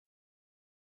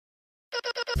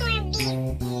If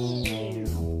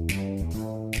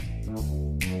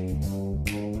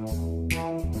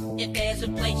there's a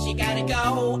place you gotta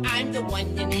go, I'm the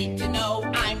one you need to know.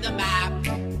 I'm the map.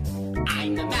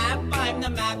 I'm the map, I'm the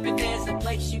map. If there's a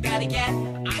place you gotta get,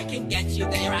 I can get you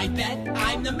there, I bet.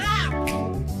 I'm the map.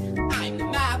 I'm the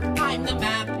map, I'm the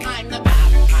map, I'm the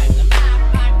map. I'm the map,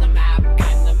 I'm the map,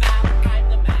 I'm the map, I'm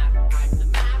the map, I'm the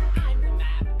map, I'm the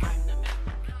map, I'm the map.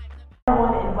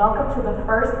 Everyone, and welcome to the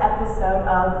first episode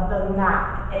of The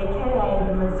Map, aka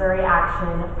the Missouri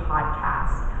Action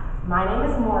Podcast. My name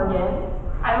is Morgan.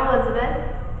 I'm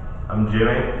Elizabeth. I'm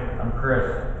Jimmy. I'm Chris.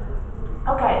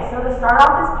 Okay, so to start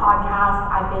off this podcast,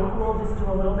 I think we'll just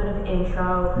do a little bit of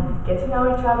intro, get to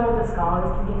know each other, the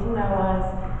scholars can get to know us.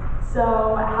 So,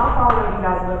 how far away do you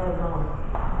guys live from home?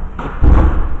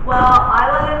 Well, I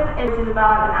live in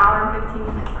about an hour and 15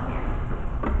 minutes from here.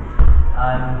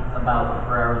 I'm about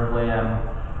 4 hours away. I'm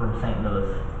from St.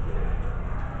 Louis.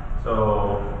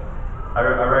 So, I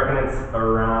reckon it's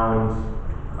around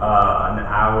an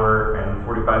hour and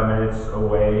 45 minutes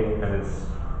away, and it's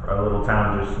a little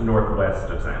town just northwest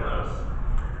of St. Louis.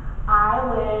 I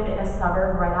live in a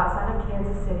suburb right outside of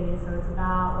Kansas City, so it's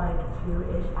about like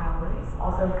 2-ish hours.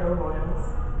 Also, go Royals.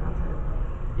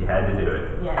 You had to do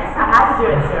it. Yes, I had to do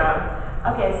it too.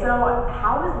 Okay, so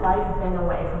how has life been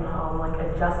away from home, like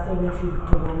adjusting to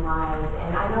dorm life?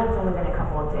 And I know it's only been a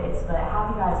couple of days, but how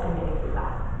have you guys been getting through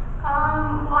that?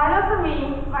 Well, I know for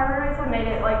me, my roommates have made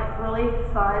it like really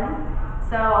fun.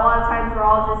 So a lot of times we're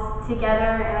all just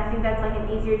together, and I think that's like an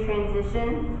easier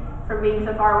transition from being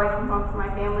so far away from home for my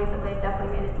family, but they've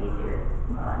definitely made it easier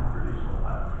and fun.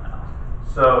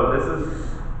 So, this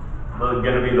is going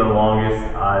to be the longest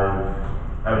I've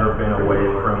ever been away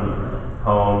from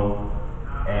home,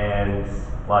 and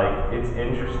like it's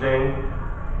interesting,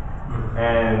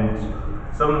 and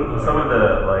some of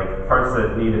the like parts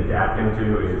that need adapting to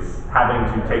is having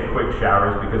to take quick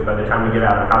showers, because by the time we get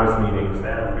out of house meetings,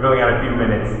 we've only got a few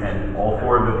minutes, and all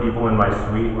 4 of the people in my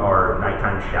suite are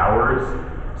nighttime showers,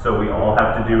 so we all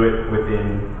have to do it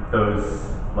within those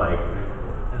like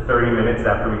 30 minutes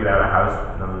after we get out of house.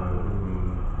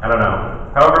 I don't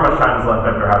know, however much time is left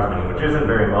after house meeting, which isn't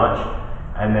very much.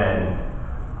 And then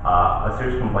a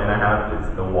serious complaint I have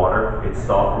is the water. It's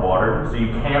soft water, so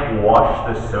you can't wash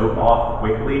the soap off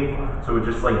quickly, so it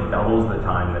just like doubles the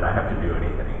time that I have to do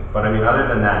anything. But I mean, other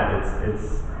than that,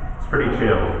 it's pretty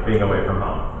chill being away from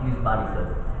home. Use body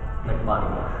soap, like body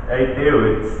wash. I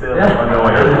do. It's still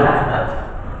annoying.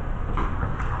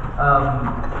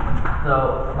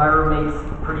 So my roommate's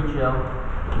pretty chill.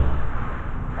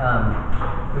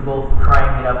 We both try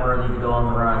and get up early to go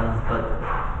on the runs, but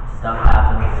stuff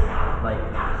happens, like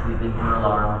sleeping through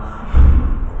alarms.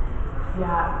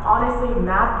 Yeah, honestly,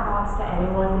 mad props to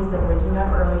anyone who's been waking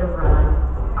up early to run.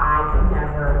 I could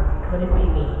never, couldn't be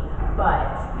me.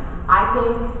 But I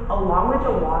think, along with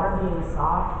the water being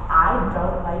soft, I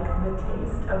don't like the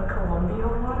taste of Columbia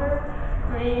water.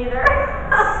 Me either.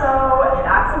 So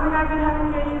that's something I've been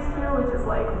having to get used to, which is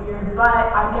like weird, but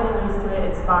I'm getting used to it.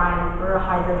 It's fine. We're a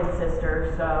hydrated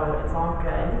sister, so it's all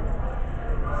good.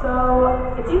 So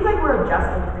it seems like we're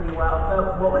adjusting pretty well,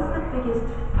 but what was the biggest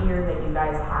fear that you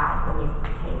guys had when you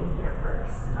came here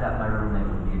first? That my roommate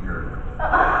would be a jerk.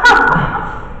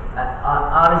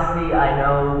 Honestly, I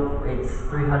know it's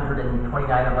 329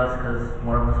 of us because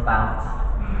one of us bounced.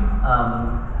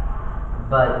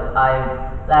 But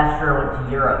last year I went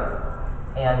to Europe,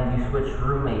 and you switched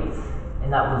roommates,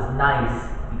 and that was nice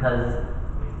because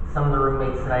some of the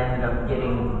roommates that I ended up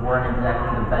getting weren't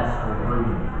exactly the best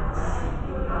roommates.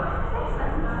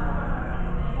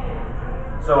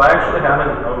 So I actually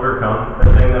haven't overcome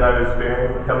the thing that I've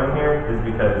experienced coming here, is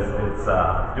because it's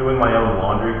doing my own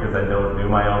laundry, because I don't do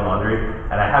my own laundry,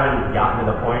 and I haven't gotten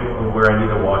to the point of where I need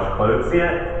to wash clothes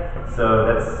yet. So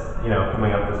that's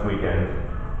coming up this weekend.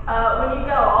 When you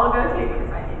go, I'll go too,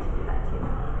 because I need to do that too.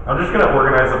 I'm just gonna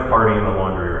organize a party in the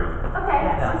laundry room. Okay.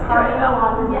 Yes, let's starting do the it.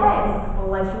 laundry Yes. room.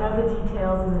 We'll let you know the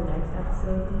details in the next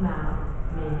episode of the map.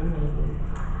 Maybe.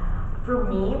 For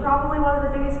me, probably one of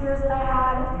the biggest fears that I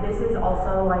had, this is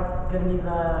also like gonna be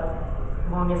the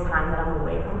longest time that I'm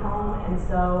away from home, and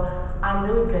so I'm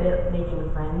really good at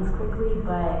making friends quickly,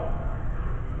 but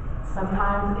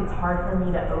sometimes it's hard for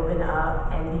me to open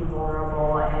up and be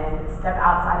vulnerable and step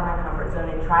outside of my comfort zone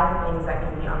and try the things that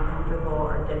can be uncomfortable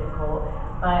or difficult.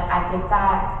 But I think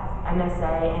that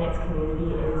MSA and its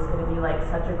community is going to be like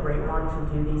such a great one to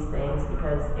do these things,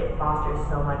 because it fosters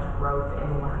so much growth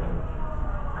and learning.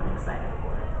 I'm excited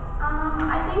for it.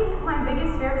 I think my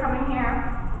biggest fear coming here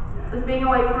was being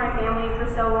away from my family for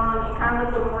so long. And kind of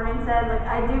like what Morgan said, like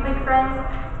I do make friends,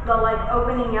 but but like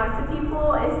opening up to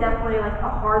people is definitely like a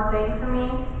hard thing for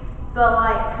me. But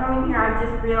like coming here, I've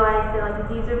just realized that like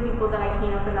these are people that I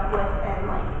can open up with and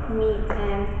like meet,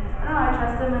 and I don't know, I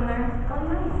trust them and they're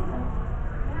really nice.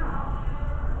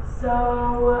 So.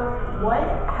 So, what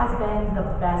has been the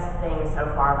best thing so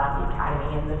far about the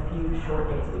Academy in the few short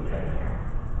days we've been here?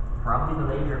 Probably the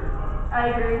major. I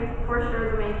agree, for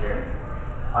sure, the major.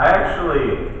 I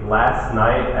actually, last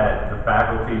night at the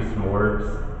faculty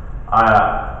s'mores,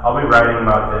 I'll be writing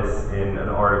about this in an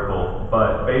article,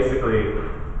 but basically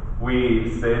we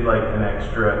stayed like an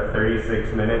extra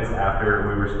 36 minutes after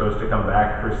we were supposed to come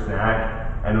back for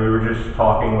snack, and we were just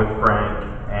talking with Frank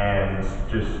and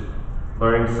just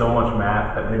learning so much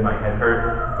math that made my head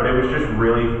hurt, but it was just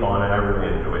really fun and I really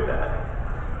enjoyed that.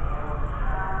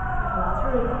 Oh, that's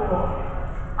really cool.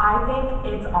 I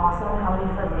think it's awesome how many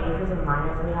different majors and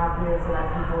minors we have here so that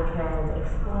people can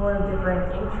explore different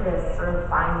interests or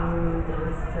find new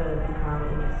things to become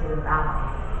interested about.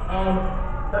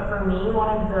 But for me,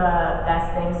 one of the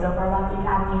best things so far about the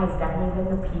Academy has definitely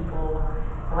been the people.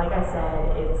 Like I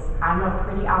said, I'm a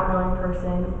pretty outgoing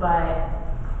person, but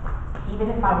even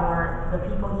if I weren't, the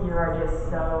people here are just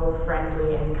so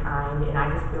friendly and kind, and I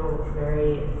just feel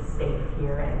very safe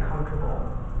here and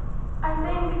comfortable. I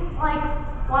think, like,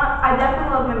 I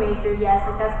definitely love my major, yes,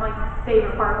 like, that's my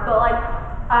favorite part, but, like,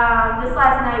 just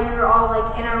last night we were all,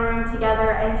 like, in a room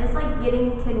together and just, like,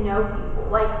 getting to know people.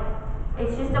 Like,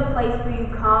 it's just a place where you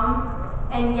come,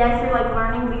 and yes, you're, like,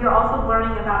 learning, but you're also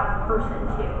learning about a person,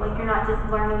 too. Like, you're not just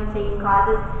learning and taking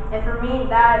classes, and for me,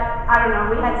 that, I don't know,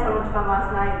 we had so much fun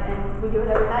last night, and we do it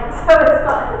every night, so it's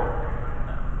fun.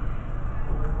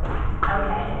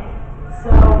 Okay, so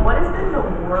what has been the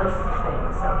worst thing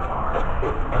so far?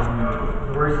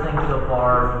 The worst thing so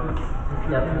far is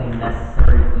definitely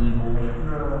necessary evil.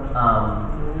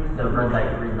 The red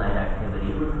light, green light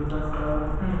activity.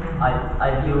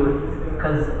 I view it,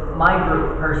 because my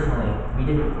group personally, we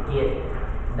didn't get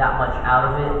that much out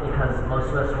of it because most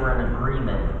of us were in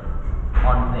agreement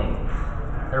on things.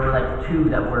 There were like two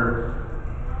that were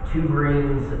 2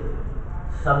 greens,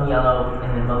 some yellow,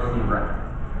 and then mostly red.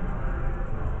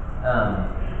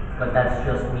 But that's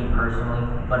just me personally,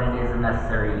 but it is a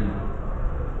necessary evil.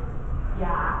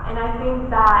 Yeah, and I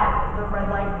think that the red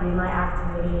light, green light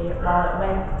activity, while it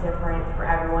went different for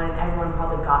everyone, everyone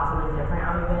probably got something different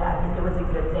out of it. I think it was a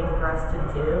good thing for us to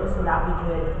do so that we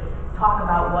could talk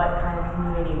about what kind of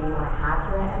community we want to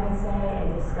have here at MSA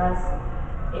and discuss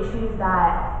issues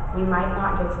that we might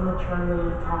not get to maturely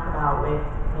talk about with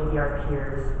maybe our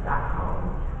peers back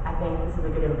home. I think this is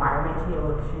a good environment to be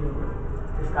able to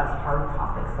discuss hard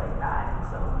topics like that.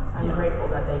 So I'm grateful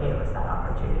that they gave us that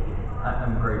opportunity.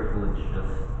 I'm grateful, it's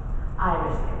just... I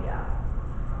understand, yeah.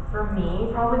 For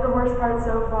me, probably the worst part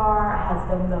so far has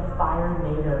been the fire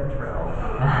NATO drill.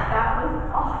 That was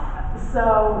awful.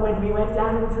 So when we went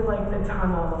down into like the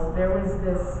tunnels, there was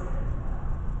this,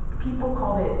 people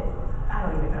called it, I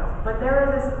don't even know, but there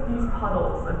were these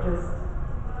puddles of just,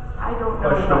 I don't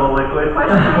know. Questionable liquid?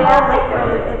 Questionable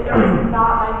liquid. It was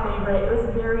not my favorite. It was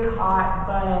very hot,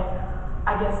 but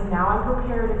I guess now I'm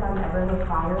prepared if I'm ever in a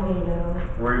fire NATO.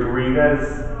 Were you guys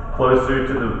closer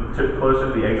to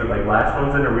the exit, like last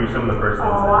ones in, or were you some of the first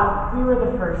ones in? We were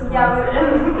the first ones. Yeah,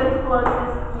 we were the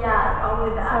closest, yeah,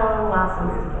 only that. So last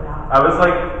ones to get out. I was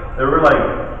like, there were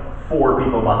like 4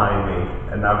 people behind me,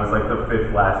 and I was like the 5th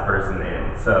last person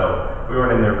in, so we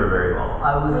weren't in there for very long.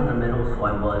 I was in the middle, so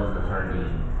I was the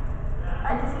sardine.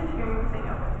 I just kept hearing the thing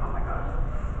over, oh my gosh.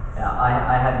 Yeah,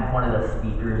 I had one of the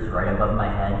speakers right above my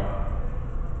head.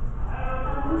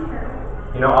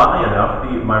 You know, oddly enough,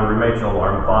 my roommate's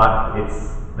alarm clock,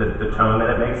 it's the tone that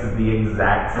it makes is the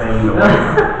exact same noise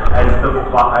as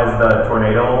the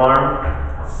tornado alarm.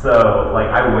 So, like,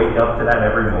 I wake up to that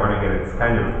every morning, and it's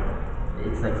kind of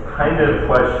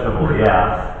questionable,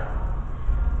 yeah.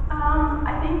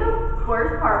 I think the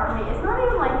worst part for me, it's not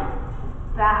even like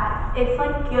bad. It's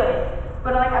like good,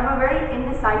 but like I'm a very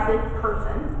indecisive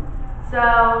person.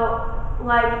 So.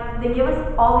 Like, they give us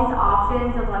all these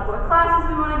options of like what classes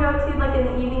we want to go to, like in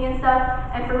the evening and stuff.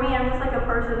 And for me, I'm just like a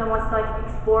person that wants to like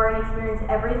explore and experience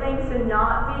everything. So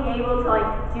not being able to like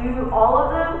do all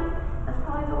of them, that's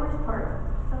probably the worst part.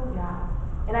 So yeah.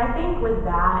 And I think with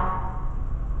that,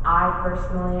 I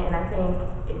personally, and I think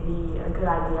it'd be a good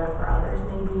idea for others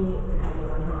maybe,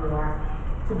 depending on who you are,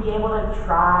 to be able to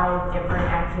try different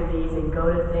activities and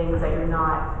go to things that you're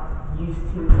not used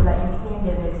to so that you can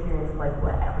get an experience of like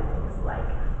what everything is like.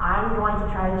 I'm going to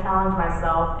try to challenge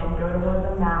myself and go to one of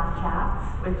the math chats,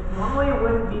 which normally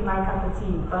wouldn't be my cup of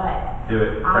tea, but do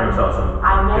it. Frank's awesome.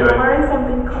 I may learn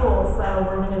something cool, so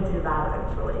we're going to do that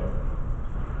eventually.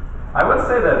 I would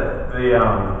say that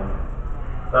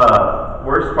The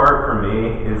worst part for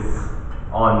me is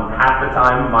on half the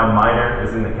time my minor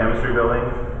is in the chemistry building,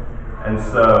 and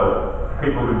so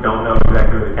people who don't know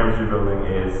exactly what the chemistry building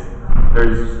is,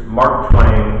 there's Mark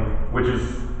Twain, which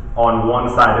is on one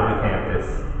side of the campus.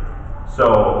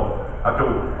 So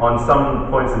on some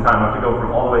points in time, I have to go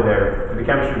from all the way there to the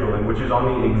chemistry building, which is on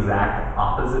the exact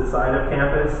opposite side of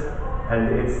campus, and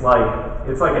it's like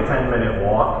a 10-minute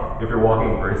walk if you're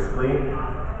walking briskly,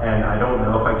 and I don't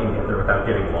know if I can get there without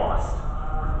getting lost.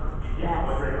 Yes,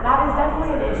 that is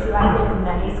definitely an issue I think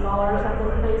many scholars have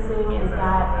been facing, is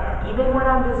that even when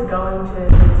I'm just going to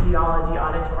the geology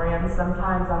auditorium,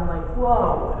 sometimes I'm like,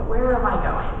 whoa, where am I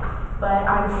going? But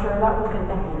I'm sure that we'll get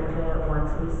the hang of it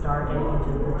once we start getting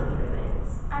into the deeper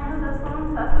things. I know this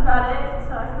one, that's about it.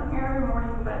 So I come here every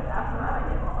morning, but after that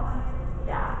I get lost.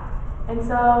 Yeah. And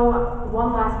so,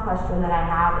 one last question that I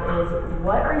have is,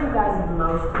 what are you guys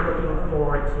most looking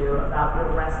forward to about the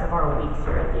rest of our weeks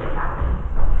here at the Academy?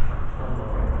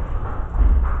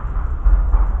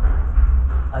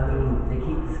 I mean, they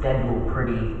keep the schedule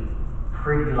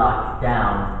pretty locked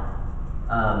down.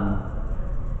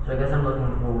 So I guess I'm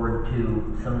looking forward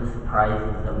to some of the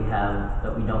surprises that we have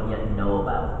that we don't yet know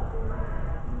about.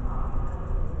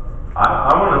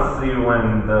 I want to see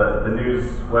when the news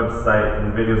website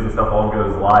and videos and stuff all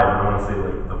goes live. I want to see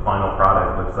like the final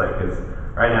product looks like, because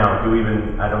right now I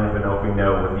don't even know if we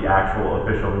know what the actual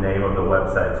official name of the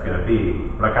website is going to be,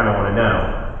 but I kind of want to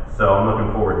know. So I'm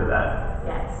looking forward to that.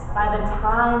 Yes, by the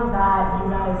time that you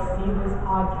guys see this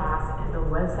podcast, the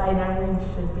website and everything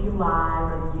should be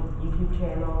live on the YouTube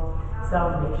channel.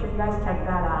 So make sure you guys check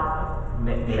that out.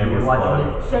 Maybe Shameless you're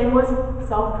watching plug. Shameless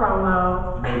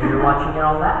self-promo. it. Maybe you're watching it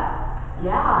on that.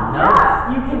 Yeah, Nice.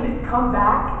 yeah. You can come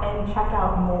back and check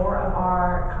out more of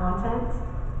our content.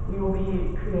 We will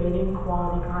be creating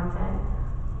quality content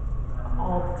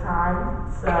all the time.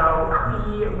 So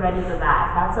be ready for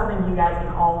that. That's something you guys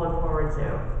can all look forward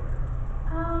to.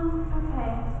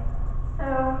 Okay. So,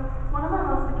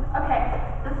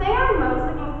 the thing I'm most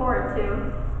looking forward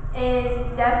to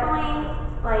is definitely,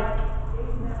 like,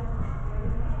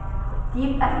 I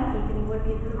think deepening would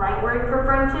be the right word for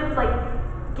friendships, like,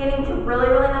 getting to really,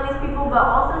 really know these people, but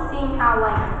also seeing how,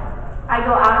 like, I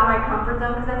go out of my comfort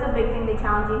zone, because that's a big thing they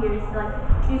challenge you here, is to, like,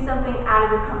 do something out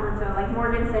of your comfort zone. Like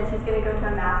Morgan said, she's going to go to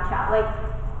a math chat. Like,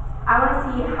 I want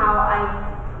to see how I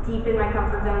deepen my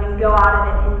comfort zone and go out of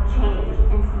it and change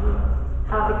and see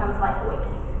how it becomes life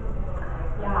awakening.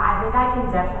 Yeah, I think I can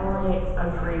definitely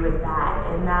agree with that.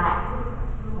 In that,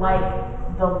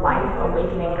 like, the life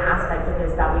awakening aspect of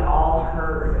this that we all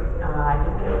heard, I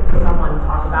think someone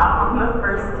talk about on the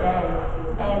first day.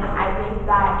 And I think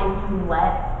that if you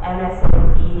let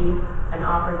MSN be an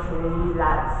opportunity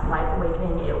that's life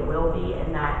awakening, it will be.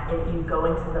 And that if you go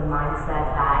into the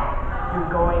mindset that you're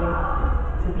going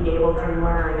to be able to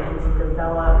learn and to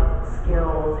develop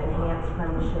skills, enhance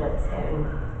friendships, and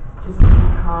just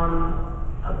become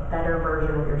a better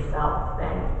version of yourself,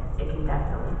 then it can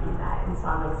definitely be that. And so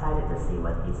I'm excited to see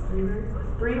what these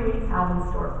 3 weeks have in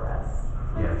store for us.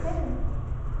 Yes.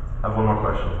 I have one more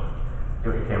question. Do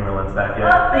you have your camera lens back yet?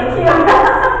 Oh, thank you.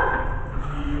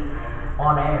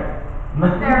 On air. There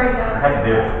we go. I had to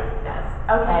do it. Yes.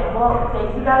 Okay, well,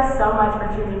 thank you guys so much for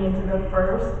tuning into the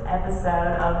first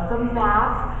episode of The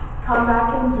Math. Come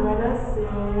back and join us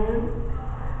soon.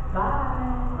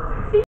 Bye.